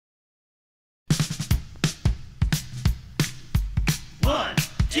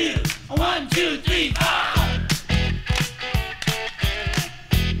1, 2, 3, 4.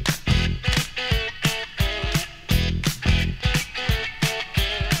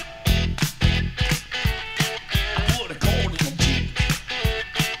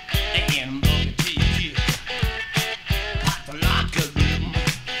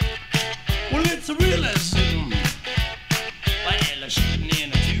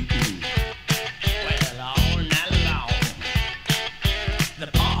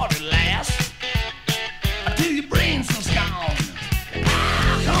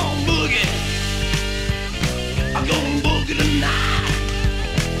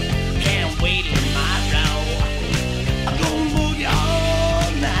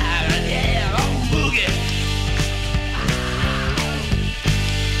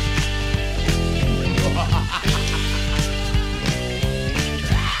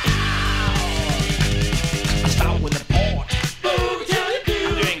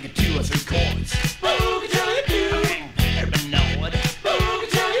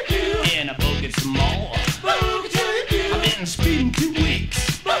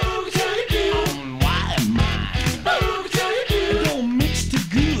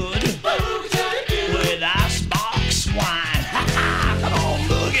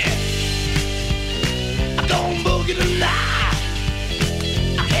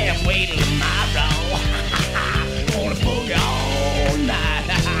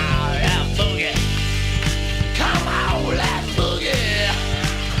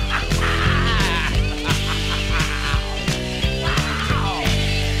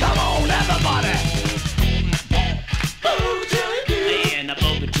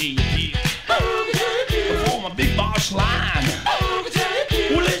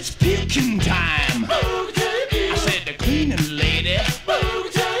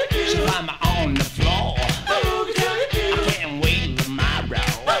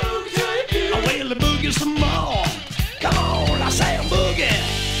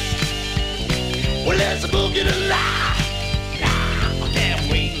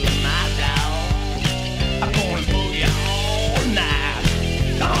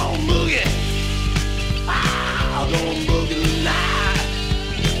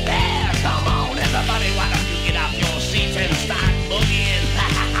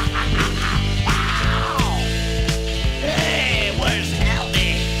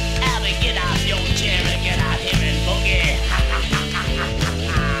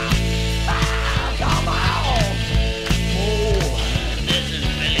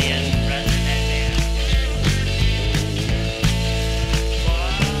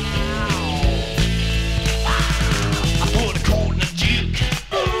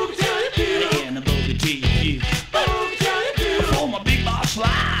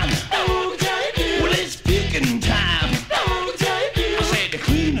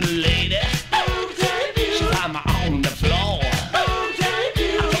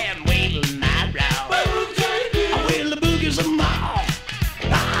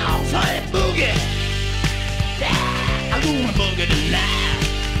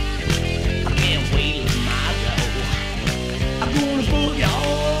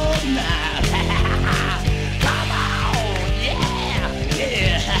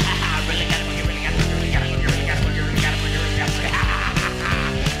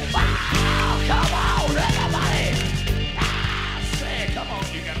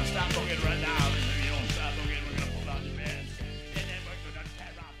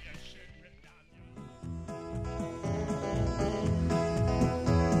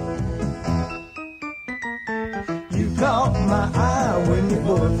 Caught my eye when your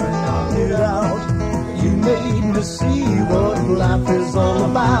boyfriend knocked it out. You made me see what life is all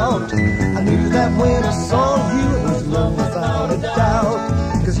about. I knew that when I saw you it was love without a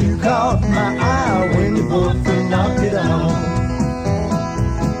doubt. 'Cause you caught my eye when your boyfriend knocked it out.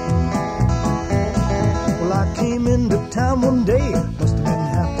 Well, I came into town one day, must have been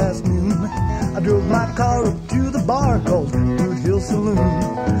 12:30. I drove my car up to the bar called Good Hill Saloon.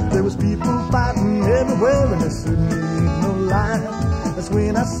 There was people fighting everywhere and there certainly ain't no lie. That's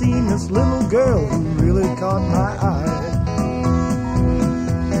when I seen this little girl who really caught my eye.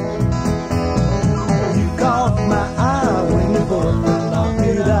 You caught my eye when your boyfriend knocked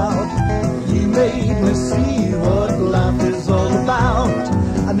it out. You made me see what life is all about.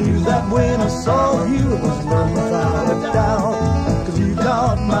 I knew that when I saw you it was love without a doubt. 'Cause you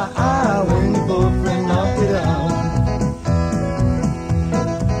caught my eye when your boyfriend knocked it out.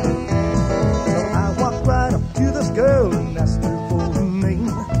 Girl and asked her for her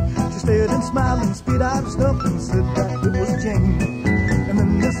name. She stared and smiled and spit out her stuff and said that it was Jane. And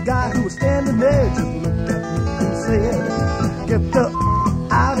then this guy who was standing there just looked at me and said, "Get the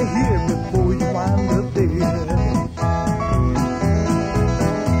out of here,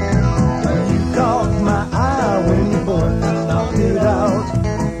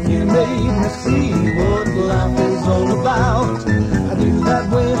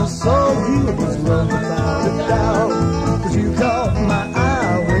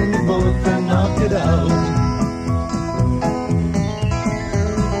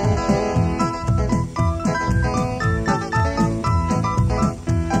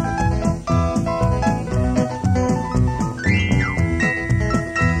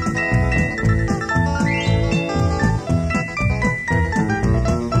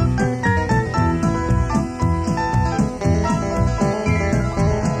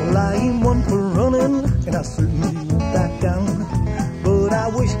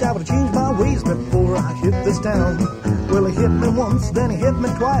 once, then he hit me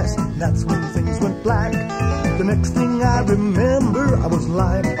twice. That's when things went black. The next thing I remember, I was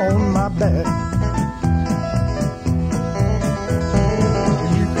lying on my back.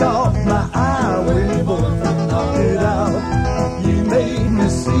 You caught my eye when you boyfriend knocked it out. You made me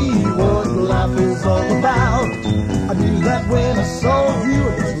see what life is all about. I knew that when I saw you,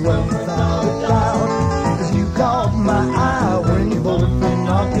 it was love without a doubt. 'Cause you caught my eye when your boyfriend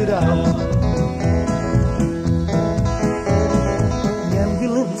knocked it out. The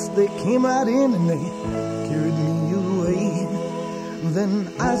ambulance, they came right in and they carried me away. Then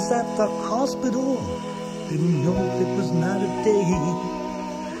I was at the hospital, didn't know if it was night or day.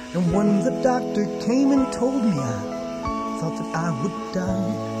 And when the doctor came and told me, I thought that I would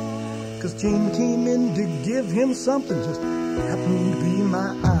die. 'Cause Jane came in to give him something, just happened to be my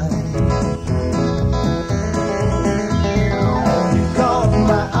eye. You caught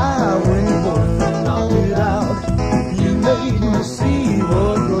my eye when your boyfriend knocked it out. You made me see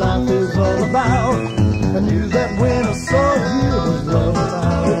what life is all about. I knew that when I saw you, it was love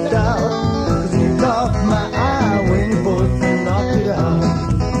without a doubt. 'Cause you caught my eye when your boyfriend knocked it out.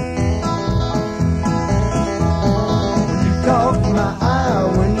 You caught my eye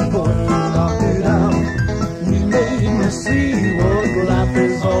when your boyfriend knocked it out. You made me see what life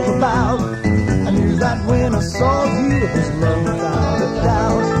is all about. I knew that when I saw you, it was love